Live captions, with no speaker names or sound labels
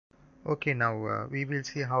Okay, now we will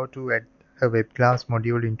see how to add a web class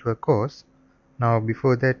module into a course. Now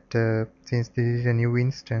before that, since this is a new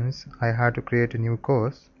instance, I have to create a new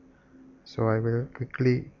course. So I will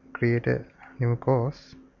quickly create a new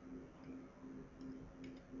course.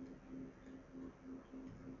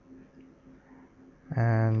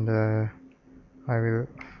 And I will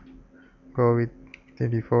go with the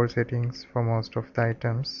default settings for most of the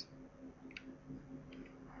items.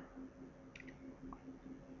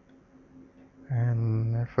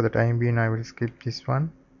 And for the time being, I will skip this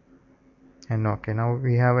one. And okay, now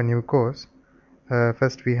we have a new course.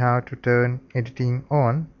 First we have to turn editing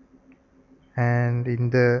on, and in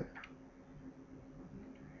the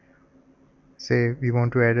say we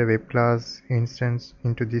want to add a web class instance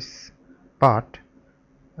into this part.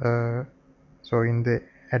 So in the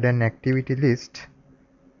add an activity list,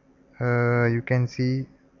 you can see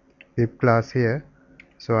web class here,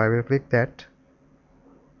 so I will click that,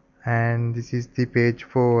 and this is the page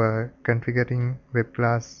for configuring web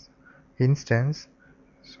class instance.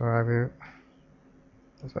 So I will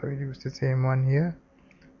use the same one here,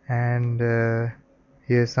 and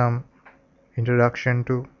here's some introduction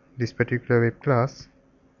to this particular web class.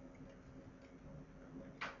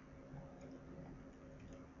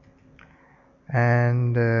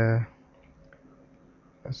 And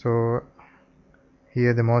so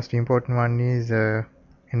here the most important one is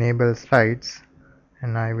enable slides,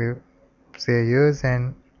 and I will say yes,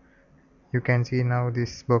 and you can see now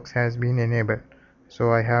this box has been enabled.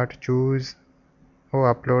 So I have to choose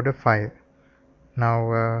or upload a file.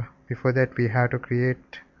 Now before that we have to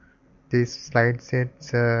create this slide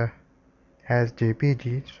sets as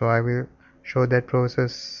JPG, so I will show that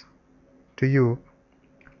process to you.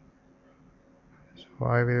 So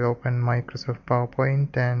I will open Microsoft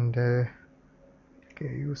PowerPoint and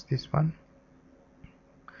use this one.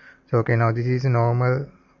 So okay, now this is a normal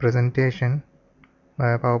presentation,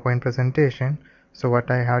 PowerPoint presentation. So what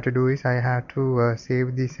I have to do is I have to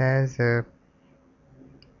save this as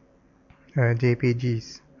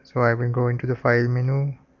JPGs. So I will go into the file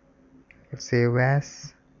menu, save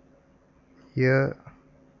as. Here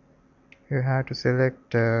you have to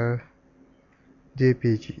select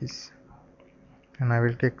JPGs, and I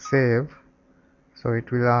will click save. So it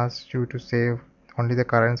will ask you to save only the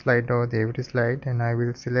current slide or the every slide, and I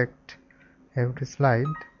will select every slide,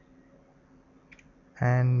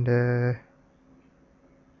 and the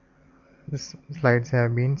slides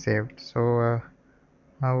have been saved. So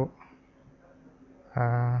now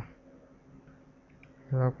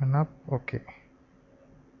we'll open up. Okay,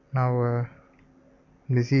 now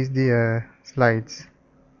this is the slides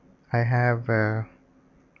I have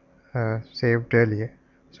saved earlier.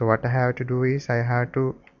 So what I have to do is I have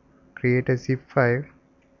to create a zip file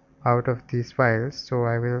out of these files. So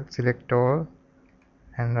I will select all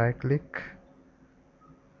and right click,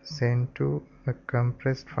 send to a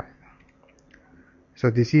compressed file. So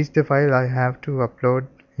this is the file I have to upload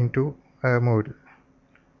into Moodle.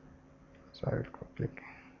 So I will click.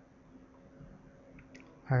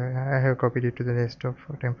 I have copied it to the desktop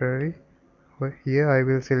for temporary. Here I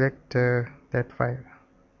will select that file.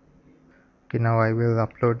 Okay, now I will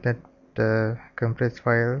upload that compressed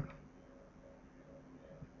file.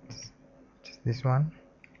 Just this one.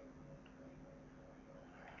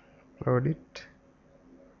 Upload it.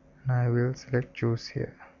 And I will select choose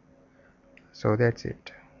here. So that's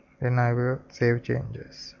it. Then I will save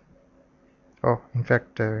changes. Oh, in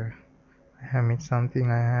fact, I have missed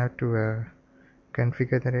something. I have to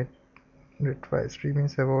configure the Red5 streaming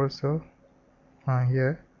server also.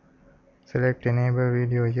 Here, select enable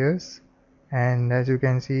video yes, and as you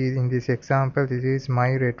can see in this example, this is my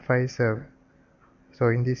Red5 server. So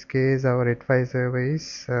in this case, our Red5 server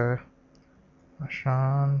is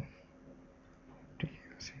Ashan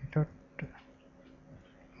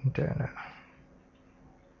internal.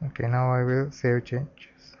 Okay, now I will save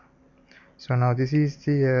changes. So now this is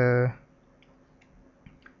the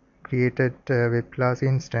created web class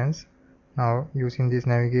instance. Now using these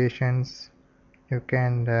navigations, you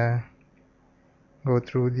can go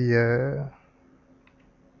through the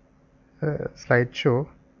slideshow,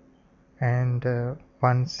 and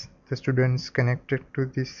once the students connected to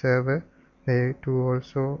this server, they too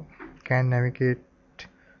also can navigate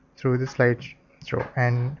through the slideshow.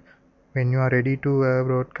 And when you are ready to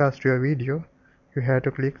broadcast your video, you have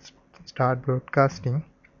to click start broadcasting.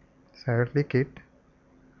 So I will click it.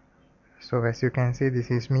 So as you can see,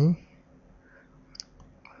 this is me.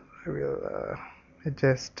 I will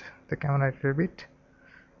adjust the camera a little bit.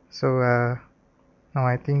 So now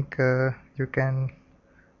I think you can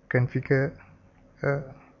configure a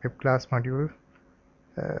web class module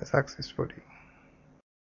successfully.